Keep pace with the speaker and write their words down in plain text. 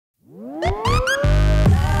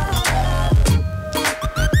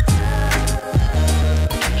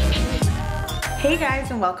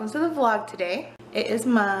guys, and welcome to the vlog today. It is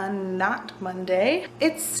not Monday,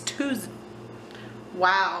 it's Tuesday.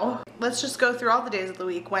 Wow. Let's just go through all the days of the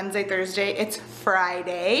week. Wednesday, Thursday, it's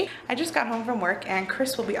Friday. I just got home from work and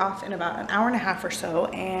Chris will be off in about an hour and a half or so,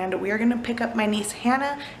 and we are gonna pick up my niece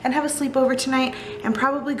Hannah and have a sleepover tonight and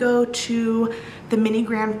probably go to the mini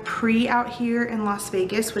Grand Prix out here in Las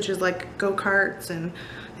Vegas, which is like go-karts, and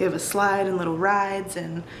they have a slide and little rides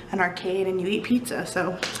and an arcade, and you eat pizza.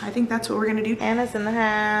 So I think that's what we're gonna do. Hannah's in the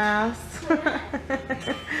house.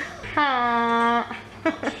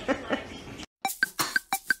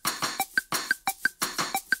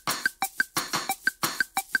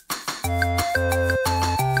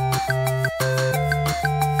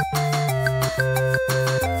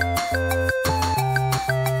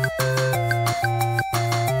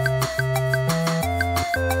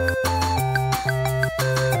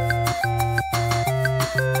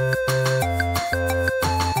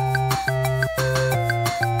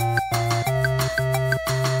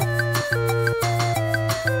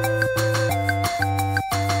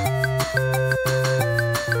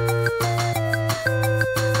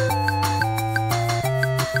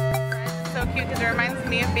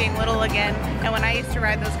 Being little again, and when I used to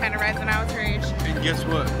ride those kind of rides when I was her age. And guess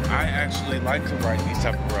what? I actually like to ride these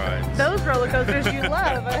type of rides. Those roller coasters you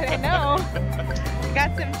love, I know.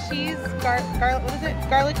 Got some cheese, garlic, what is it?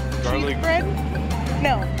 Garlic cheese bread?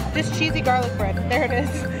 No, just cheesy garlic bread. There it is.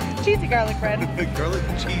 Cheesy garlic bread. Garlic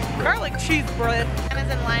cheese bread. Garlic cheese bread. Anna's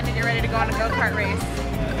in line to get ready to go on a go-kart race.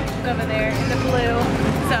 Over there in the blue.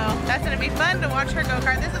 So that's gonna be fun to watch her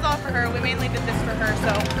go-kart. This is all for her. We mainly did this for her,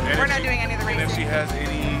 so we're not doing any of the racing. And if she has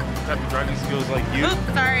any type of driving skills like you.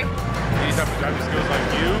 Oops, sorry. Any type of driving skills like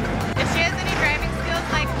you. If she has any driving skills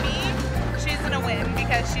like me, she's gonna win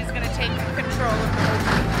because she's gonna take control of the whole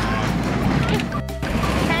thing.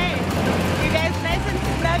 Hey, you guys nice and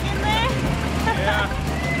snug in there? Yeah.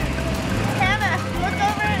 Hannah, look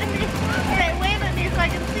over at me. Hey, wave at me so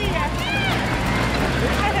I can see ya.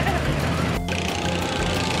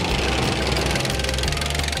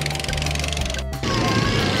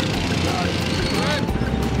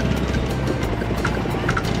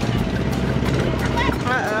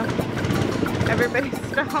 Uh-oh. Everybody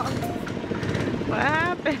stopped. What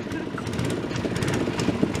happened?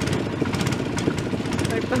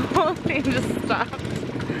 Like the whole thing just stopped.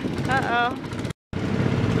 Uh-oh.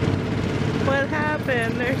 What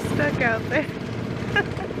happened? They're stuck out there.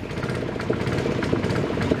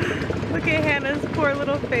 Look at Hannah's poor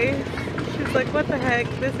little face. She's like, what the heck?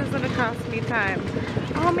 This is gonna cost me time.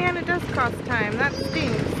 Oh man, it does cost time. That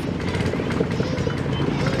stinks.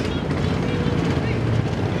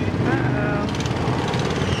 Uh-oh.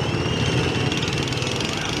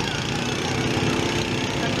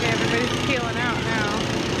 Okay, everybody's peeling out now.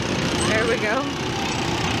 There we go.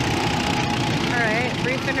 Alright,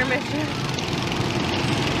 brief intermission.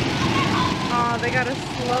 Oh, they got a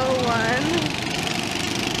slow one.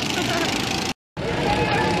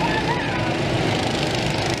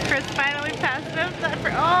 Chris finally passed him.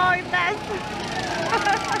 Oh, he passed.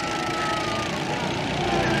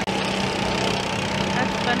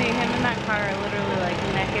 That's funny. Him and that car are literally like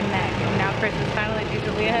neck and neck, and now Chris is finally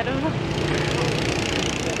easily ahead of him.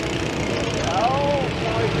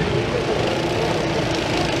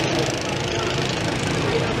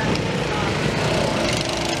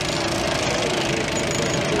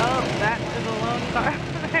 Oh, that is a lone car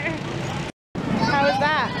there. How was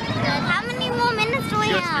that? How many more minutes do we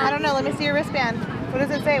have? I don't know. Let me see your wristband. What does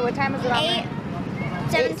it say? What time is it on there?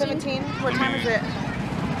 8:17. 8:17? What time is it?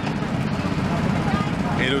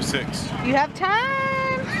 8:06. You have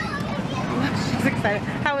time! She's excited.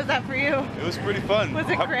 How was that for you? It was pretty fun. Was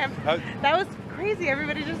it cramped? That was crazy.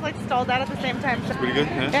 Everybody just like stalled out at the same time. It's pretty good,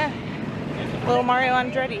 huh? Yeah. Little Mario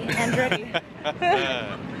Andretti.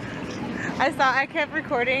 I kept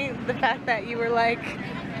recording the fact that you were like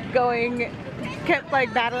kept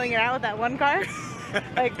like battling it out with that one car.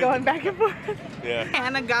 Like going back and forth. Yeah.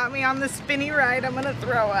 Hannah got me on the spinny ride. I'm gonna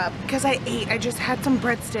throw up. Because I just had some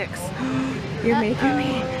breadsticks. You're making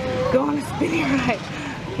me go on a spinny ride.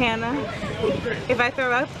 Hannah, if I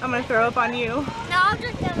throw up, I'm gonna throw up on you. No, I'll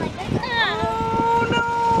just go like this. Oh no!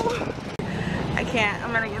 I can't.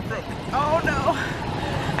 I'm gonna get sick. Oh no!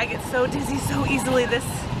 I get so dizzy so easily.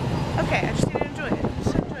 Okay, I just need to enjoy it.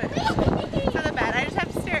 It's not that bad. I just have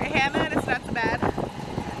to stare at Hannah and it's not so bad.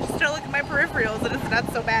 Just start looking at my peripherals and it's not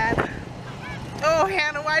so bad. Oh,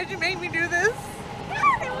 Hannah, why did you make me do this?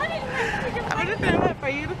 I'm gonna throw up. Are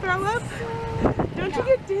you gonna throw up? Don't you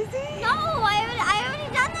get dizzy? No, I already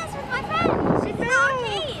done this with my friends. It's an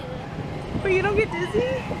arcade. But you don't get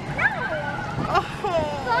dizzy? No. Oh,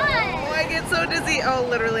 Fun. I get so dizzy. Oh,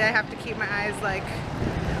 literally, I have to keep my eyes like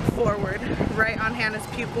forward, right on Hannah's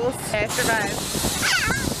pupils. Okay, I survived.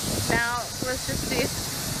 Now, let's just see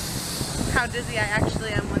how dizzy I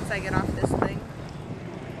actually am once I get off this thing.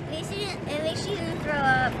 At least she didn't throw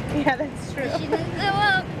up. Yeah, that's true. She didn't throw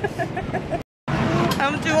up.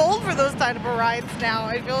 I'm too old for those type of rides now.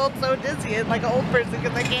 I feel so dizzy and like an old person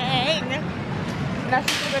because I can't hang. Now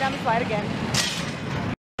she's gonna go down the slide again.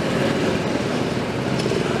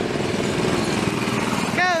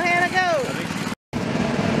 Go, Hannah, go!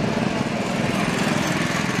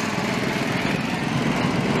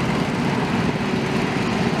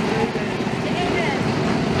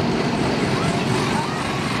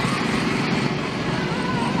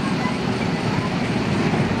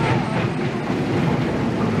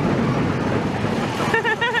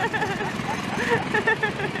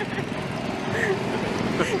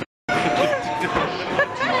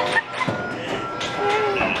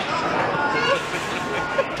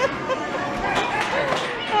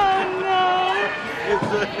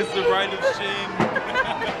 It's a ride of shame.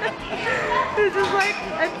 This is like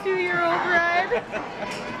a 2-year-old ride.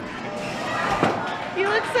 You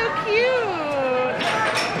look so cute.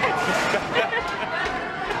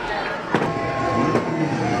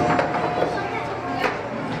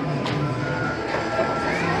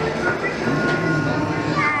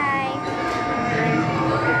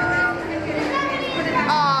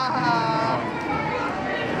 Aww.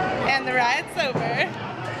 And the ride's over.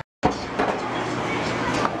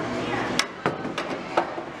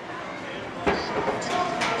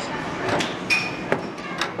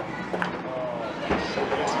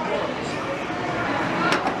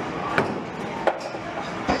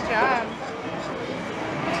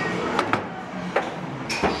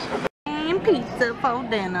 Pizza for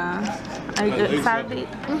dinner. Are you good excited to eat?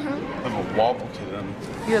 Have a wobble to them.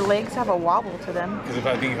 Your legs have a wobble to them. Because if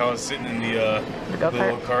I was sitting in the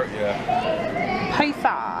little cart, yeah.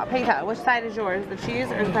 Pizza. Pizza. Which side is yours? The cheese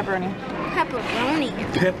or the pepperoni? Pepperoni.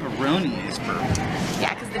 Pepperoni is for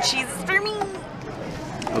Yeah, because the cheese is for me.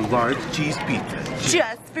 a large cheese pizza.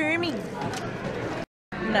 Just for me.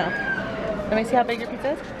 No. Let me see how big your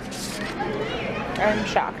pizza is. I'm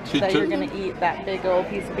shocked that you're gonna eat that big old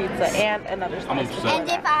piece of pizza and another slice. I'm upset. And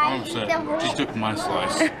if I eat the whole She took my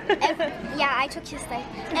slice. yeah, I took his slice.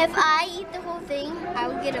 If I eat the whole thing, I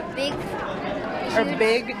would get a big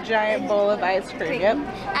giant bowl of ice cream. Yep.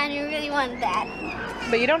 And you really want that.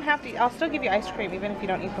 But you don't have to. I'll still give you ice cream even if you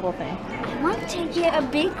don't eat the whole thing. I want to get a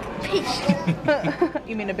big piece.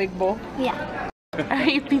 You mean a big bowl? Yeah. Are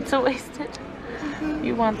you pizza wasted?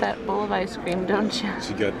 You want that bowl of ice cream, don't you?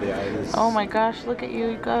 She got the itis. Oh my gosh, look at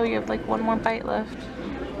you go. You have like one more bite left.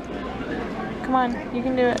 Come on, you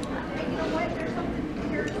can do it.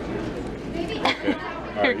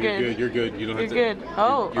 Okay. You're good. You're good. You don't have to. You're good.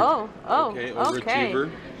 Oh, Okay,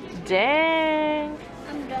 overachiever. Dang.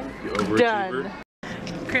 I'm done. You overachiever. Done.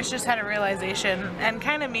 Chris just had a realization, and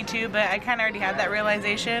kind of me too, but I kind of already had that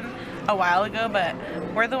realization a while ago, but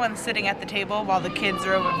we're the ones sitting at the table while the kids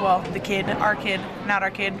are over, well, the kid, our kid, not our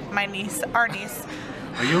kid, my niece, our niece.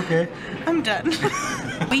 Are you okay? I'm done.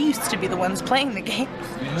 We used to be the ones playing the games.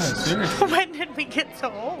 Yeah, seriously. When did we get so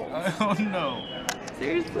old? I don't know.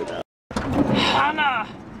 Seriously though. Hannah,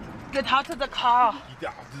 get out of the car. Get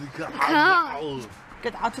out of the car.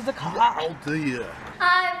 Get out of the car. I'll do you.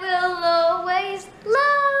 I will always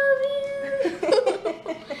love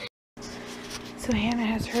you. So Hannah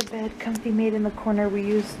has her bed comfy made in the corner. We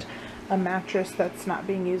used a mattress that's not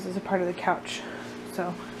being used as a part of the couch.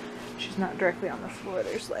 So she's not directly on the floor.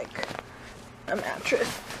 There's like a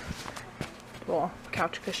mattress, little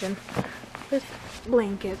couch cushion with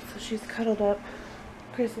blankets. So she's cuddled up.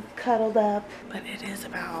 Chris is cuddled up. But it is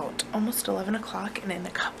about almost 11 o'clock, and in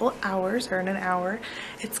a couple hours, or in an hour,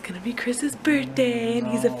 it's gonna be Chris's birthday, and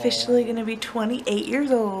he's officially gonna be 28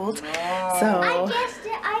 years old. So I guessed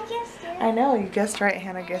it. I know, you guessed right.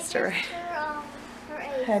 Hannah guessed it right. Her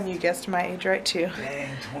age. And you guessed my age right too.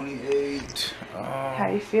 Dang, 28. How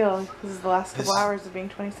do you feel? This is the last couple hours of being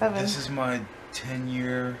 27. This is my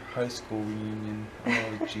 10-year high school reunion.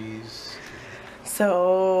 Oh, jeez.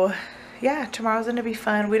 So yeah, tomorrow's gonna be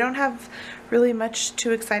fun. We don't have really much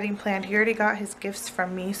too exciting planned. He already got his gifts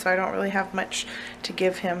from me, so I don't really have much to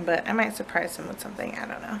give him, but I might surprise him with something. I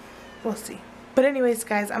don't know. We'll see. But anyways,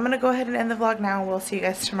 guys, I'm gonna go ahead and end the vlog now. We'll see you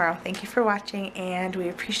guys tomorrow. Thank you for watching, and we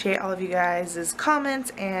appreciate all of you guys'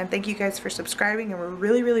 comments, and thank you guys for subscribing. And we're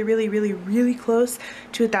really close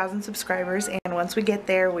to 1,000 subscribers, and once we get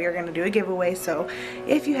there, we are gonna do a giveaway. So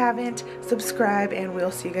if you haven't, subscribe, and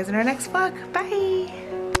we'll see you guys in our next vlog. Bye.